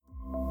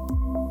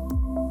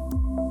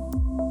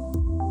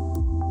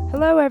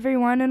Hello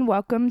everyone and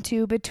welcome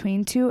to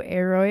Between Two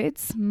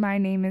Aroids. My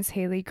name is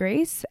Haley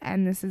Grace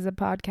and this is a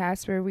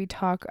podcast where we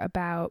talk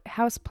about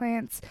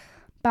houseplants,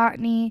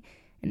 botany,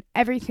 and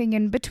everything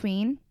in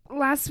between.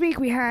 Last week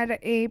we had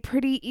a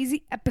pretty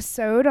easy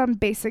episode on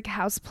basic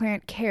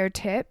houseplant care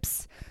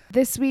tips.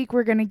 This week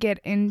we're going to get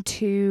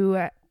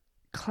into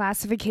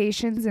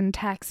classifications and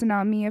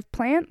taxonomy of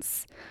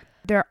plants.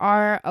 There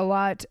are a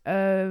lot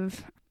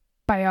of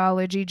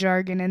biology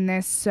jargon in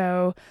this,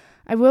 so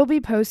I will be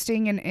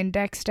posting an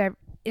index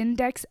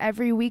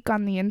every week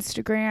on the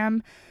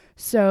Instagram.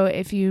 So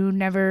if you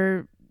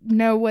never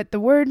know what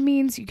the word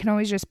means, you can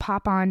always just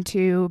pop on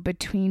to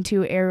Between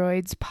Two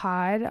Aroids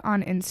Pod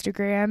on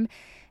Instagram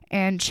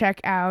and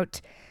check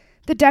out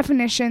the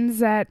definitions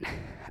that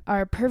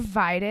are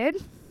provided.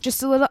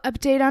 Just a little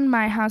update on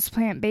my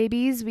houseplant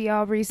babies. We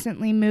all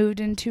recently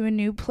moved into a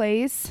new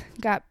place,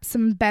 got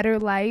some better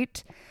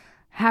light.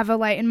 Have a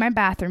light in my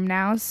bathroom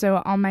now,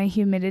 so all my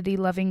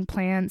humidity-loving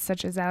plants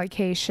such as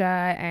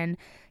alocasia and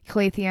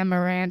Calathea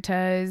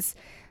amarantas,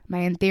 my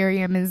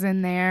anthurium is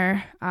in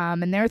there,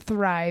 and they're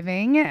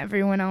thriving.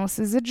 Everyone else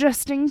is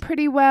adjusting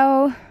pretty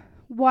well,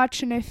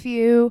 watching a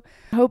few,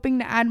 hoping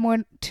to add more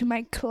to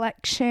my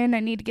collection.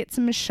 I need to get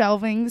some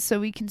shelving so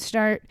we can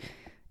start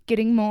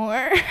getting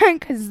more,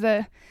 because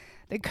the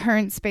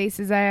current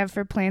spaces I have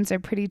for plants are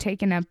pretty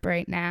taken up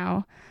right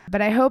now.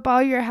 But I hope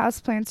all your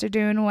houseplants are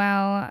doing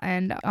well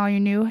and all your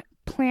new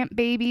plant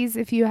babies,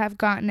 if you have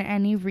gotten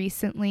any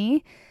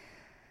recently.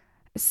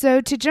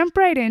 So to jump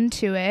right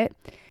into it,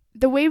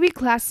 the way we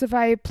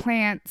classify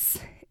plants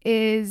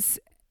is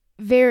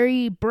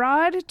very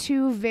broad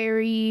to a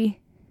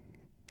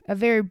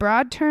very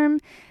broad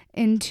term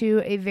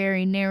into a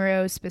very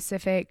narrow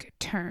specific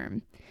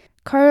term.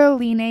 Carl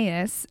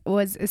Linnaeus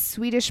was a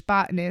Swedish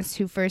botanist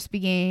who first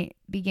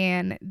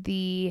began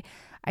the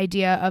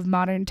idea of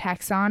modern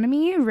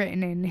taxonomy,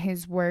 written in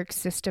his work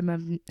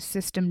System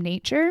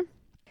Nature.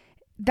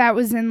 That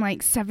was in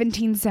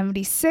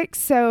 1776,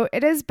 so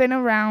it has been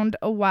around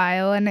a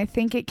while, and I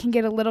think it can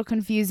get a little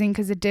confusing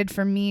because it did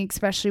for me,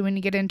 especially when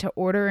you get into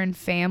order and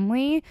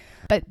family.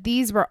 But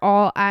these were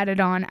all added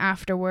on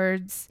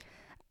afterwards,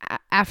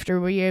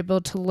 after we were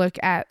able to look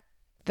at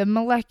the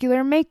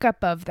molecular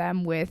makeup of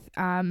them with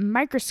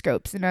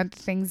microscopes and other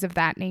things of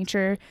that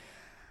nature.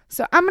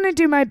 So I'm going to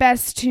do my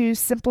best to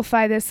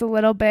simplify this a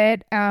little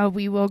bit.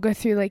 We will go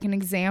through an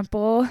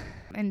example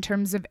in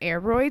terms of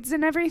aroids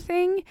and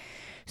everything.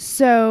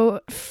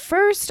 So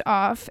first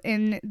off,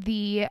 in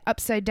the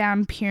upside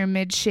down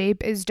pyramid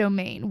shape is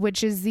domain,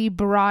 which is the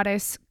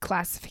broadest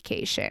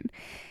classification.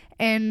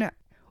 And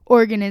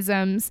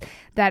organisms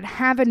that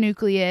have a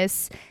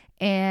nucleus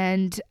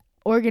and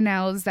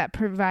organelles that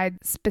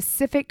provide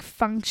specific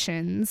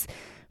functions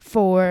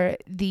for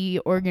the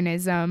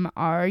organism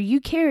are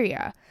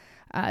eukarya.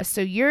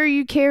 So you're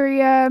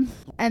eukarya,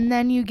 and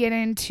then you get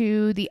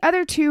into the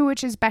other two,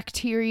 which is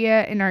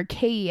bacteria and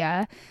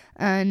archaea.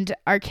 And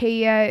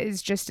archaea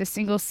is just a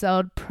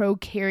single-celled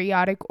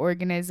prokaryotic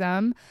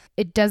organism.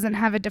 It doesn't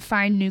have a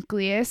defined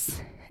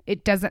nucleus.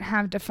 It doesn't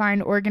have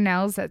defined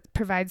organelles that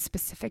provide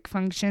specific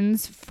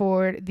functions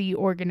for the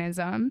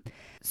organism.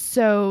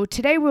 So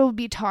today we'll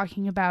be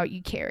talking about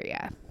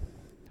eukarya,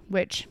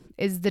 which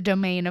is the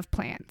domain of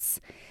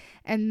plants.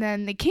 And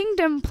then the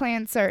kingdom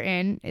plants are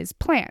in is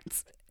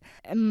plants.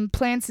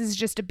 Plants is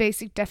just a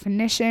basic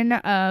definition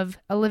of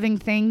a living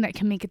thing that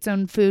can make its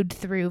own food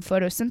through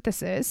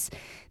photosynthesis.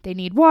 They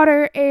need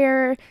water,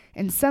 air,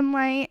 and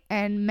sunlight,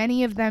 and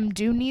many of them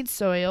do need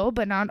soil,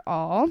 but not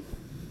all.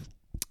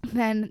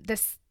 Then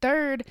this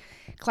third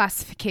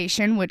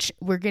classification, which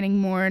we're getting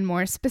more and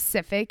more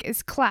specific,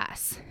 is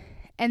class.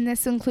 And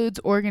this includes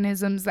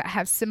organisms that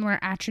have similar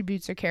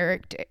attributes or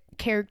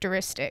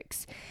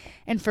characteristics.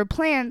 And for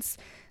plants,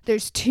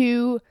 there's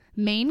two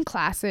main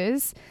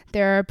classes.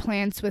 There are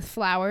plants with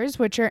flowers,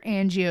 which are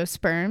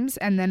angiosperms,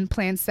 and then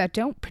plants that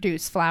don't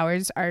produce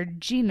flowers are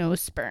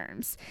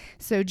gymnosperms.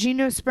 So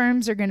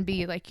gymnosperms are going to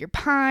be like your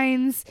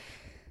pines,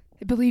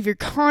 I believe your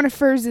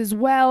conifers as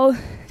well,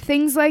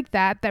 things like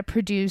that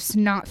produce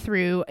not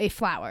through a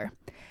flower.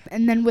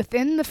 And then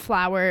within the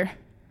flower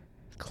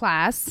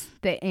class,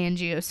 the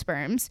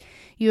angiosperms,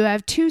 you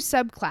have two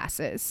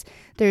subclasses.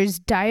 There's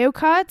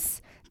diocots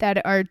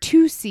that are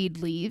two seed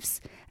leaves,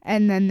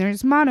 and then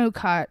there's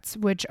monocots,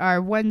 which are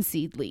one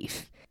seed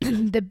leaf.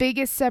 The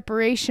biggest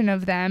separation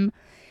of them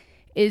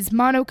is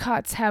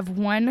monocots have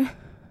one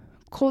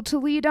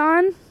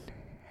cotyledon,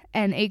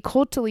 and a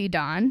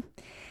cotyledon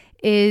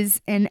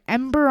is an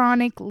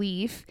embryonic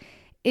leaf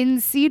in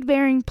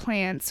seed-bearing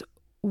plants,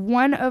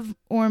 one of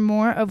or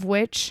more of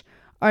which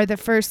are the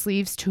first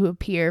leaves to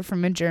appear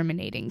from a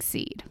germinating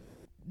seed.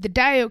 The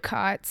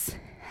diocots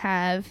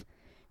have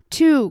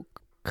two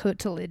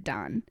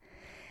cotyledon.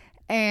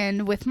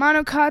 And with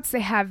monocots,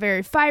 they have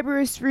very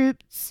fibrous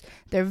roots.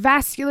 Their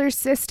vascular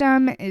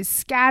system is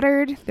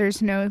scattered.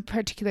 There's no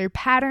particular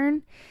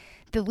pattern.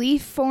 The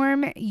leaf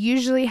form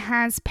usually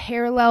has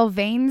parallel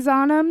veins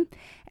on them,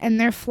 and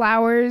their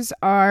flowers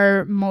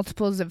are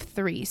multiples of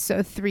 3.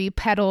 So 3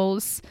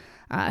 petals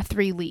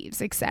 3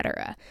 leaves,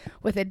 etc.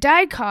 With a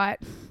dicot,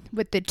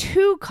 with the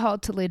 2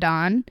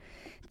 cotyledon,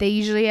 they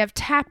usually have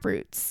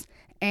taproots,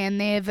 and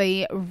they have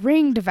a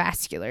ringed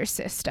vascular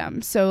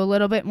system, so a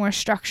little bit more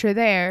structure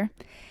there.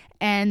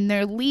 And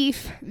their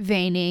leaf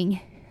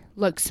veining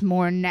looks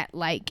more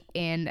net-like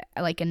and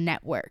like a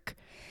network.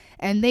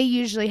 And they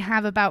usually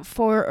have about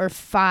 4 or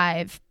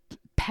 5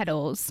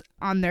 petals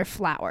on their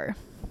flower.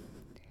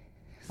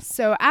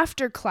 So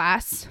after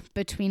class,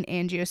 between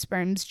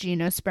angiosperms,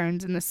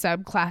 gymnosperms, and the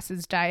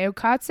subclasses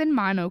diocots and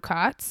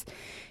monocots,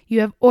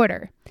 you have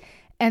order.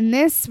 And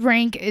this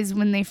rank is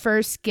when they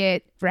first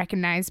get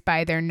recognized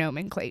by their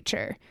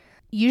nomenclature.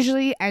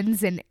 Usually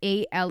ends in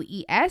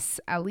ALES,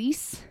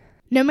 ALES.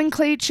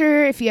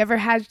 Nomenclature, if you ever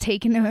had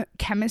taken a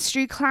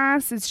chemistry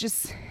class,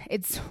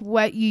 it's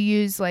what you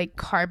use like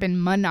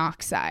carbon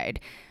monoxide.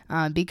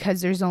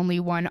 Because there's only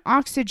one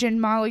oxygen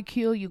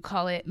molecule, you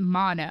call it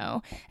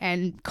mono,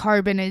 and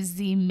carbon is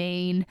the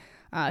main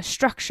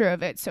structure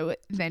of it. So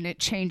then it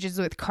changes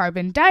with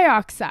carbon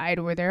dioxide,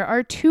 where there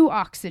are 2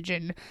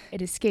 oxygen.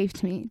 It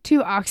escaped me.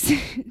 2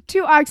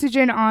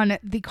 oxygen on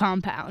the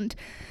compound.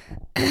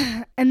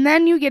 And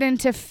then you get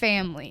into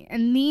family.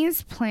 And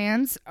these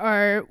plants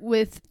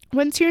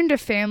once you're into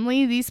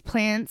family, these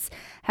plants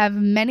have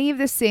many of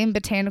the same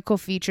botanical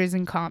features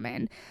in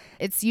common.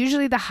 It's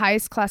usually the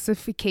highest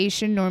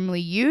classification normally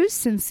used,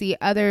 since the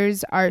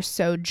others are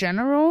so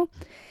general.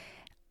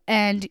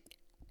 And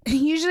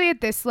usually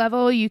at this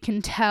level, you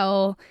can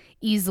tell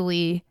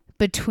easily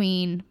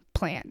between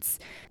plants.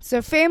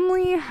 So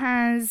family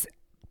has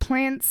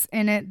plants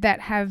in it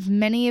that have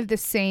many of the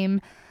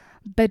same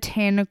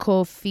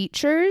botanical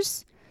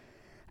features.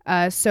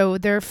 So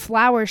their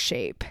flower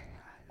shape,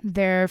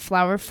 their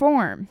flower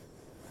form,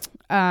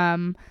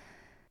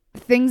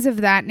 things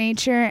of that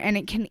nature, and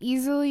it can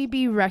easily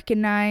be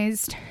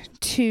recognized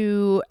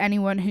to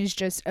anyone who's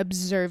just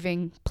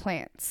observing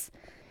plants.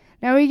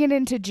 Now we get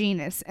into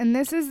genus, and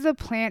this is the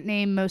plant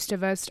name most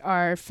of us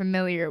are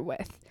familiar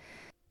with.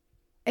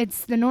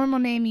 It's the normal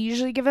name you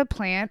usually give a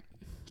plant.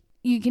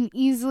 You can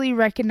easily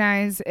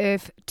recognize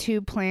if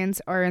 2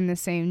 plants are in the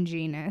same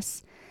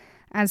genus.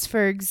 As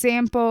for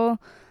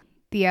example,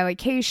 the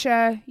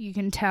alocasia, you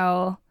can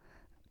tell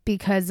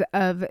because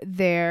of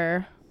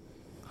their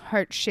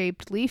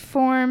heart-shaped leaf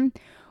form,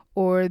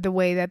 or the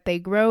way that they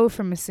grow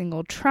from a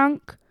single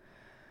trunk.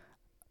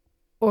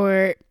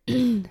 Or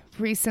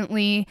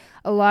recently,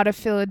 a lot of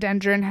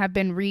philodendron have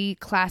been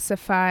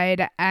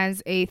reclassified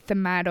as a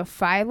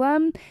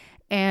thimatophyllum,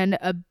 and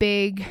a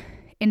big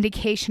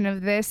indication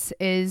of this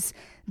is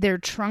their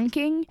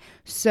trunking.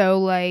 So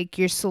like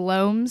your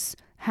celomes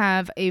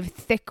have a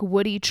thick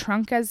woody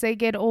trunk as they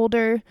get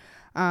older.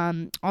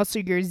 Also,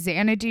 your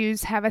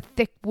xanadues have a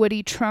thick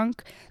woody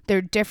trunk.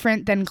 They're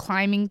different than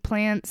climbing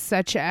plants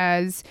such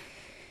as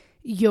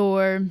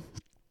your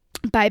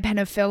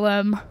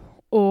bipenophyllum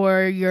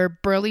or your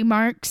burley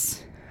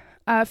marks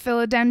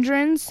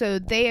philodendron. So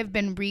they have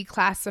been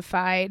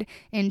reclassified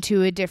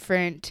into a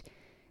different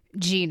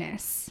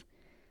genus.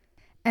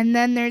 And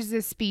then there's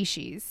the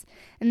species.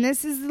 And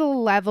this is the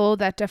level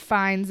that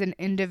defines an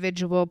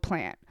individual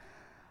plant.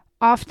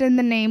 Often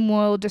the name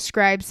will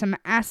describe some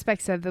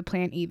aspects of the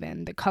plant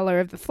even. The color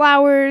of the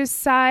flowers,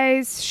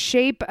 size,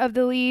 shape of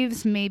the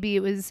leaves. Maybe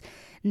it was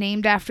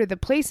named after the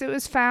place it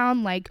was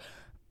found. Like,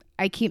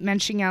 I keep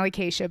mentioning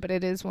alocasia, but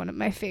it is one of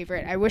my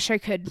favorite. I wish I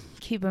could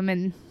keep them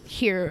in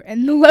here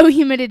in the low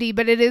humidity,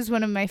 but it is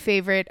one of my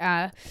favorite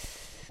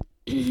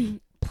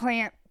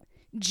plant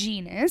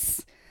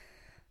genus.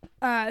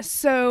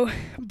 So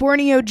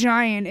Borneo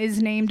giant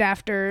is named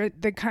after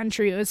the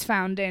country it was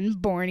found in,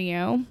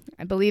 Borneo.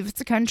 I believe it's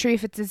a country.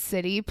 If it's a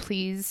city,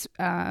 please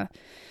let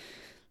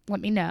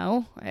me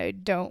know. I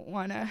don't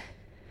want to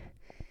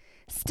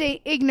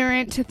stay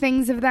ignorant to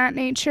things of that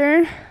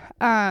nature.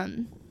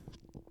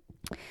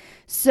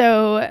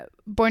 So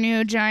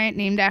Borneo giant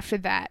named after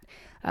that.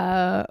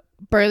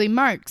 Burley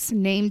Marks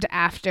named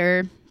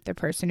after the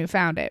person who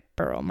found it,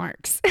 Burl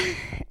Marx.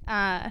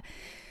 And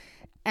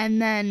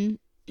then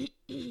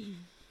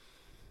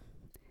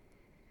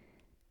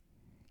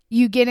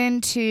you get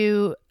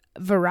into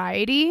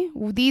variety.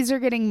 These are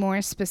getting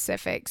more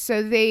specific.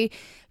 So they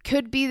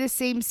could be the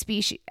same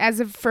species.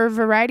 For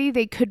variety,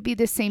 they could be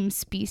the same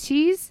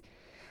species,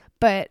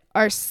 but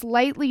are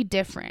slightly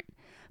different.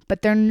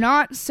 But they're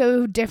not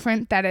so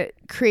different that it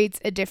creates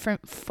a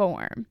different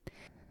form.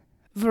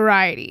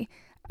 Variety.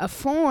 A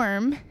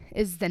form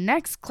is the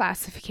next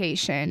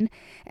classification,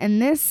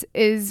 and this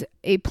is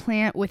a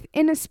plant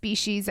within a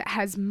species that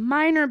has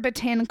minor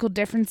botanical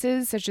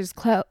differences, such as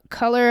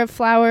color of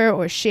flower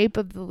or shape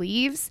of the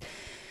leaves.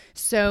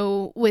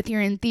 So with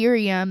your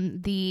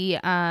Anthurium,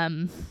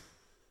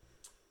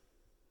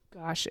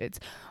 it's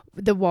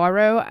the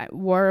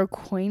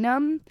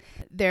Warocquinum,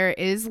 there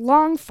is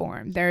long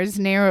form, there is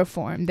narrow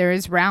form, there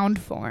is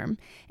round form,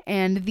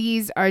 and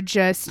these are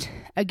just,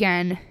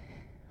 again,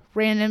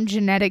 random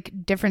genetic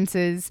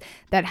differences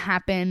that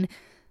happen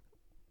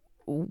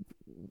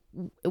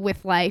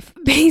with life.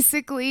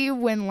 Basically,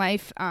 when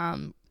life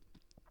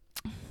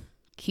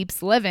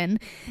keeps living.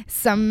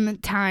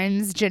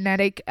 Sometimes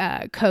genetic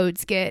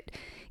codes get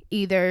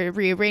either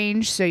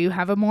rearranged so you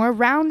have a more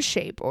round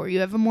shape, or you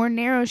have a more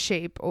narrow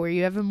shape, or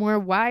you have a more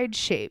wide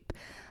shape.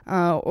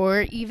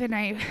 Or even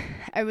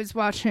I was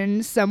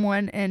watching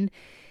someone, and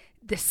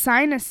the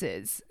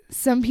sinuses,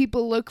 some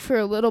people look for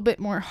a little bit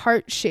more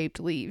heart-shaped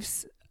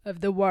leaves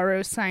of the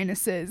Waro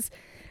sinuses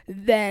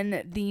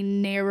than the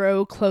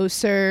narrow,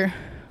 closer,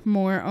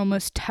 more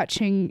almost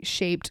touching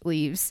shaped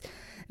leaves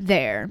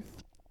there.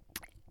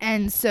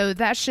 And so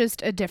that's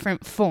just a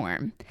different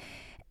form.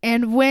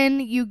 And when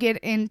you get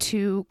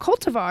into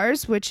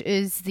cultivars, which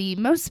is the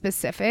most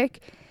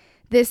specific,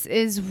 this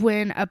is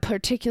when a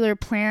particular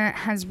plant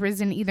has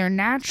risen either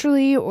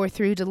naturally or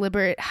through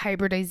deliberate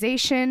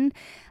hybridization,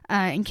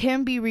 and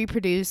can be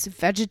reproduced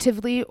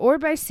vegetatively or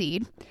by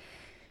seed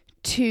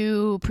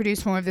to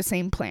produce more of the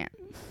same plant.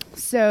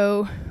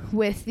 So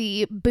with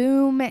the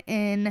boom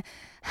in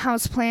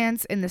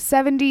houseplants in the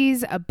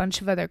 70s, a bunch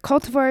of other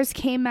cultivars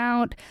came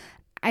out.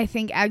 I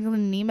think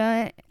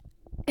Aglaonema,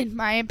 in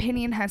my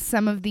opinion, has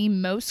some of the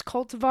most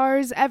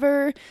cultivars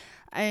ever.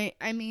 I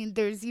mean,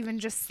 there's even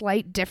just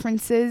slight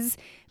differences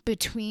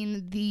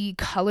between the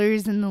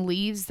colors in the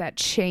leaves that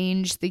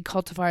change the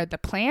cultivar of the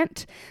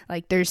plant.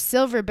 Like there's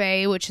Silver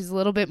Bay, which is a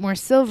little bit more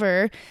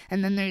silver,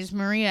 and then there's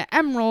Maria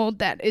Emerald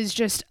that is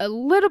just a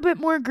little bit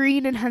more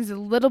green and has a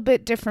little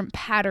bit different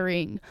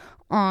patterning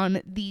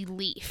on the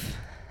leaf.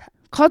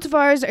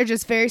 Cultivars are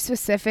just very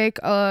specific.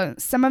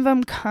 Some of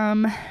them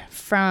come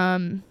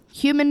from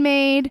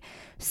human-made,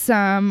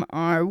 some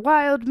are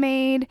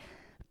wild-made.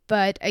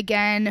 But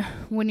again,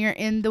 when you're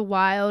in the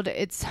wild,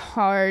 it's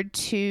hard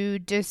to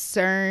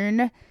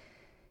discern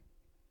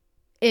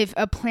if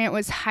a plant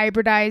was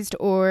hybridized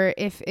or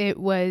if it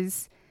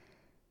was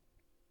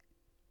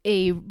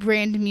a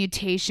random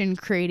mutation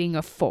creating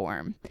a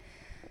form.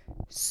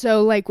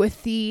 So like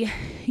with the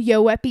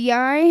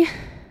Yoepii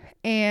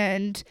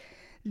and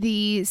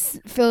the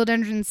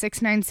Philodendron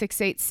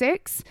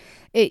 69686,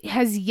 it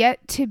has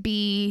yet to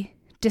be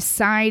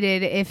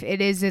decided if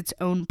it is its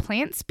own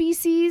plant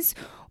species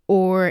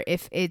or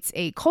if it's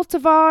a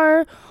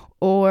cultivar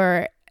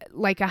or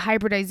like a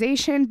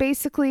hybridization,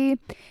 basically.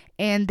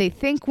 And they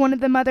think one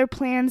of the mother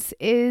plants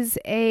is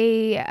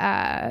a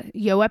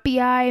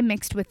Yoepii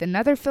mixed with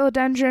another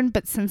philodendron,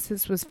 but since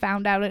this was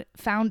found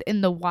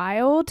in the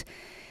wild,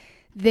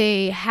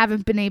 they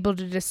haven't been able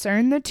to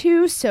discern the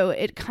two, so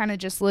it kind of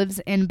just lives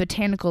in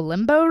botanical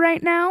limbo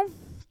right now.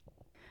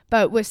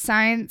 But with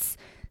science,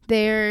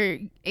 they're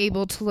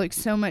able to look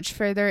so much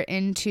further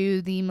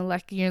into the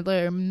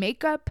molecular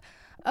makeup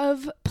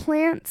of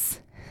plants,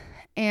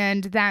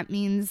 and that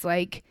means,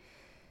 like,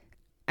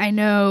 I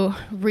know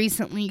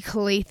recently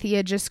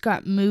Calathea just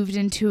got moved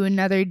into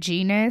another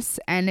genus,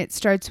 and it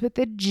starts with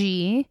a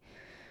G.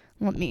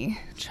 Let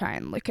me try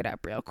and look it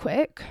up real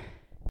quick.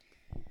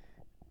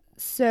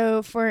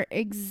 So, for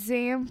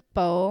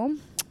example,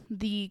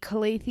 the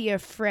Calathea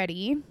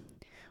Freddi,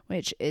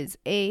 which is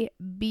a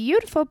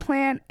beautiful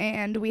plant,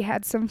 and we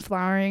had some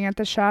flowering at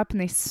the shop, and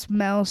they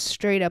smell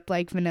straight up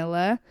like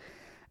vanilla.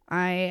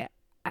 I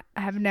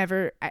have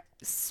never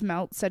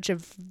smelt such a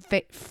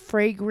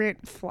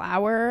fragrant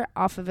flower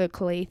off of a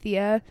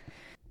Calathea.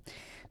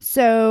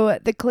 So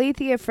the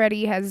Calathea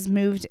Freddi has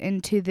moved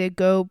into the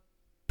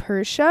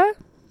Gopertia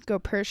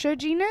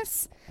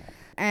genus.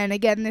 And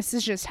again, this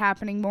is just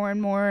happening more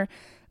and more.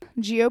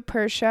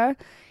 Geopertia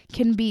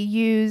can be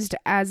used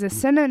as a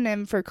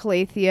synonym for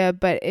Calathea,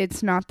 but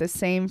it's not the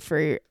same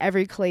for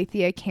every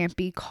Calathea. Can't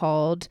be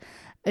called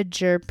a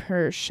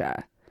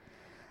Geopertia.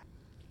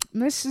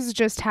 This is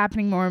just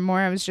happening more and more.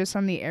 I was just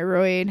on the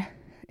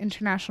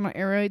International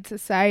Aroid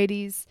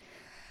Society's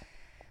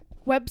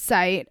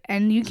website,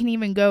 and you can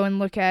even go and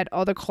look at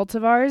all the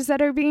cultivars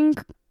that are being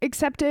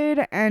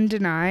accepted and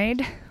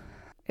denied.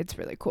 It's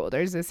really cool.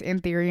 There's this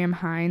Anthurium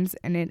Hines,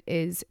 and it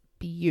is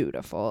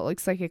beautiful. It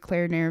looks like a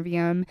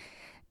Clarinervium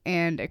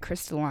and a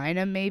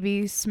Crystallina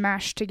maybe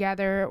smashed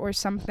together or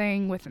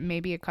something with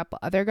maybe a couple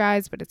other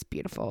guys, but it's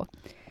beautiful.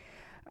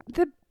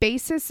 The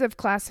basis of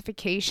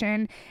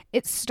classification,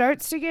 it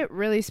starts to get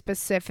really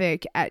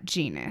specific at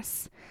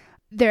genus.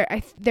 There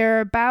are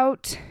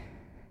about,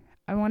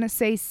 I want to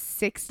say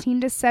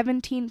 16 to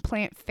 17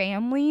 plant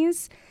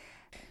families.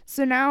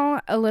 So now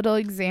a little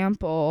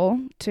example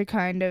to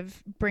kind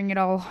of bring it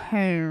all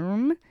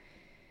home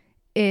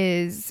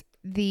is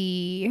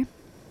the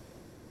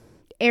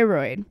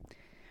aroid.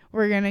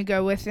 We're going to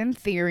go with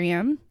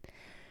Anthurium.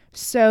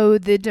 So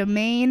the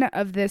domain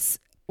of this,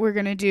 we're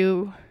going to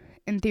do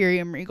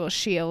Anthurium regal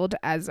shield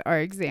as our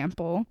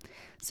example.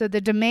 So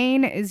the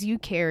domain is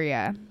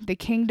Eukarya. The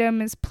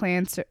kingdom is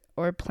plants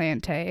or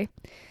plantae.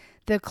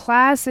 The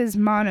class is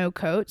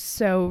monocots.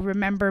 So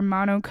remember,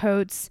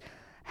 monocots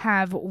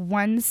have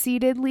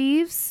one-seeded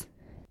leaves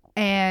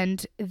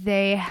and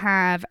they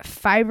have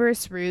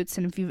fibrous roots.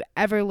 And if you've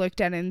ever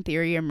looked at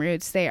Anthurium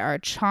roots, they are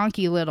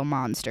chonky little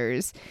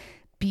monsters.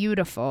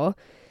 Beautiful.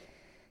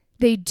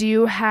 They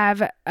do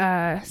have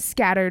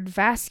scattered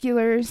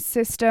vascular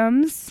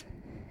systems.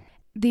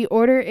 The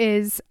order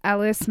is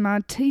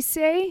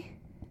Alismatiaceae.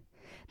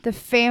 The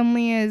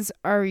family is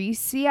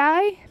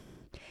Arecaceae.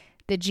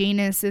 The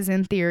genus is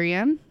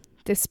Anthurium.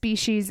 The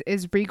species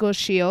is Regal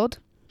Shield.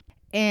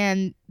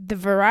 And the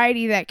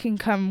variety that can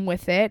come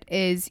with it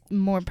is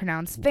more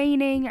pronounced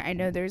veining. I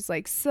know there's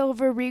like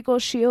silver Regal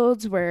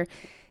Shields where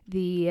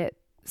the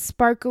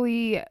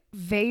sparkly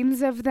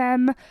veins of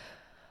them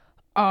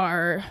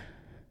are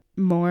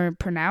more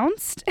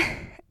pronounced.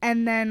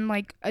 And then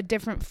like a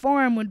different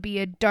form would be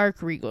a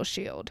dark Regal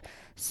Shield.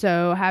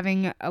 So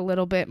having a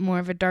little bit more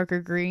of a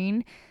darker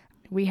green.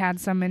 We had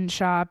some in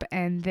shop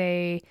and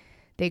they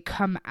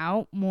come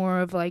out more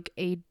of like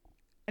an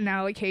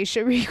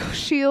Alocasia Regal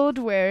Shield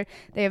where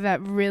they have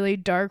that really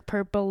dark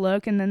purple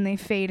look and then they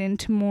fade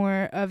into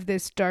more of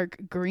this dark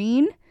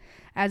green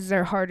as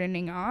they're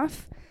hardening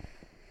off.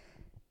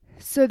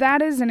 So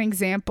that is an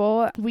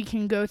example. We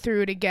can go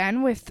through it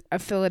again with a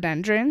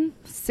philodendron.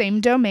 Same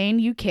domain,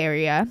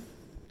 Eukarya.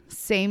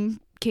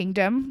 Same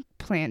kingdom,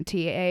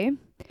 Plantae.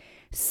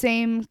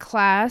 Same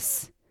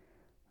class,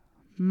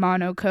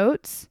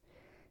 Monocotes.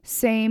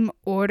 Same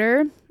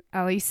order,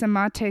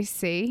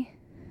 Alisomataceae.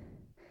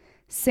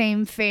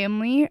 Same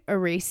family,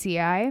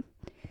 Arecaceae.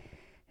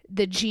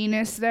 The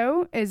genus,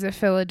 though, is a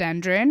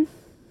philodendron.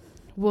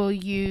 We'll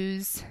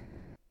use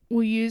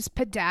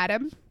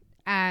Pedatum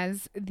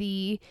as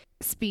the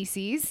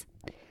species.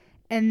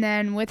 And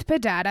then with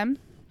Pedatum,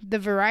 the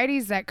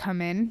varieties that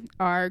come in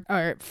are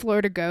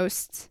Florida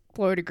ghosts,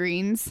 Florida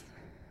greens,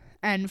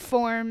 and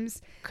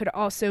forms could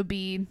also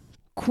be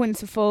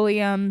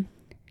Quinquefolium,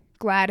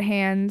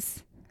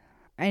 Gladhands.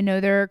 I know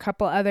there are a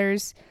couple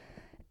others,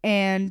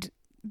 and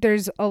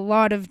there's a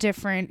lot of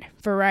different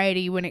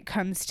variety when it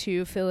comes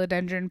to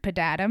Philodendron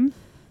pedatum.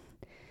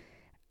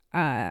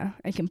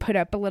 I can put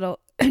up a little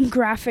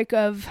graphic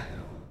of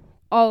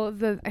all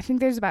of I think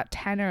there's about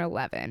 10 or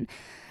 11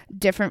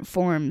 different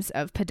forms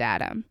of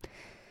pedatum.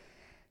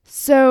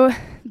 So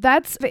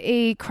that's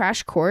a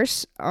crash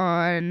course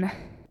on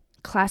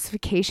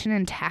classification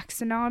and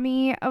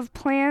taxonomy of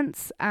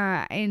plants.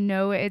 I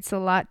know it's a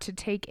lot to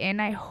take in.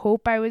 I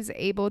hope I was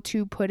able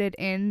to put it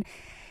in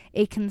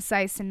a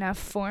concise enough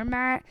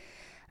format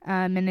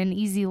and an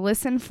easy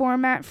listen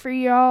format for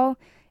y'all.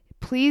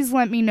 Please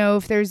let me know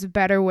if there's a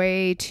better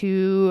way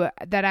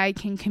that I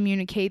can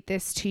communicate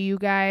this to you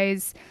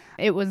guys.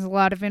 It was a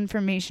lot of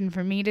information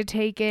for me to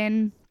take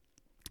in.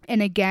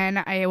 And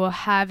again, I will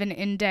have an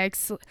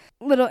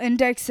little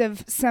index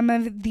of some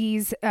of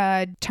these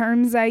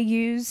terms I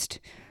used,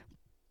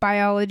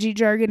 biology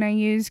jargon I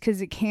used,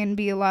 because it can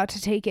be a lot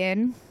to take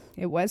in.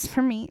 It was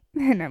for me,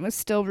 and I was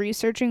still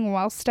researching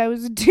whilst I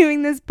was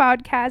doing this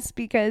podcast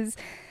because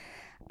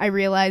I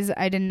realized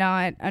I did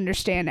not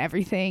understand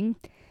everything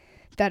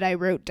that I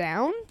wrote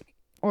down,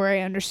 or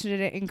I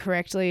understood it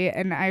incorrectly,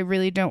 and I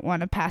really don't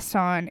want to pass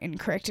on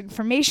incorrect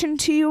information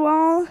to you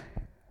all.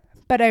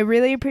 But I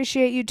really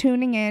appreciate you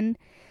tuning in.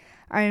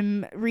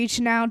 I'm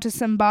reaching out to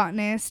some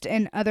botanists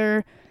and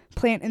other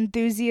plant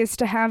enthusiasts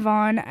to have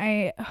on.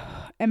 I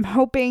am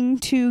hoping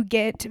to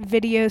get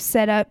videos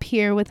set up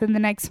here within the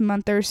next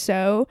month or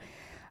so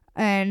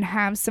and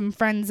have some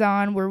friends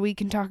on where we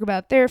can talk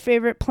about their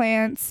favorite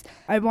plants.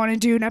 I want to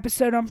do an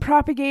episode on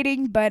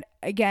propagating, but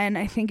again,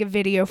 I think a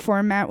video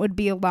format would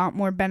be a lot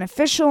more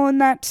beneficial in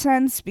that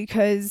sense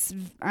because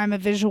I'm a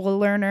visual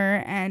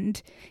learner,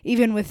 and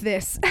even with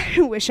this,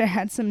 I wish I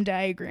had some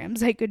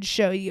diagrams I could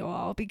show you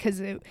all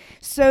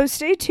so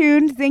stay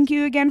tuned. Thank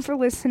you again for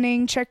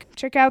listening.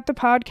 Check out the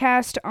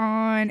podcast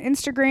on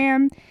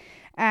Instagram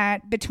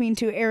at Between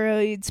Two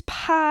Aroids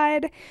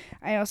Pod.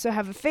 I also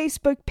have a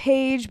Facebook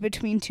page,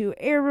 Between Two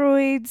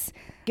Aroids.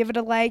 Give it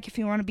a like if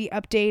you want to be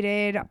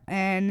updated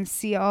and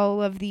see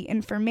all of the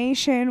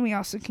information. We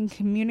also can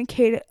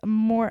communicate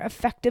more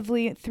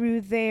effectively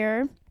through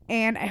there.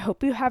 And I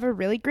hope you have a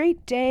really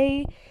great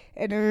day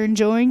and are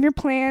enjoying your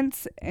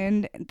plants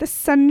and the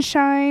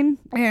sunshine.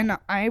 And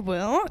I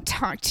will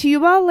talk to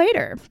you all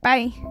later.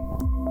 Bye.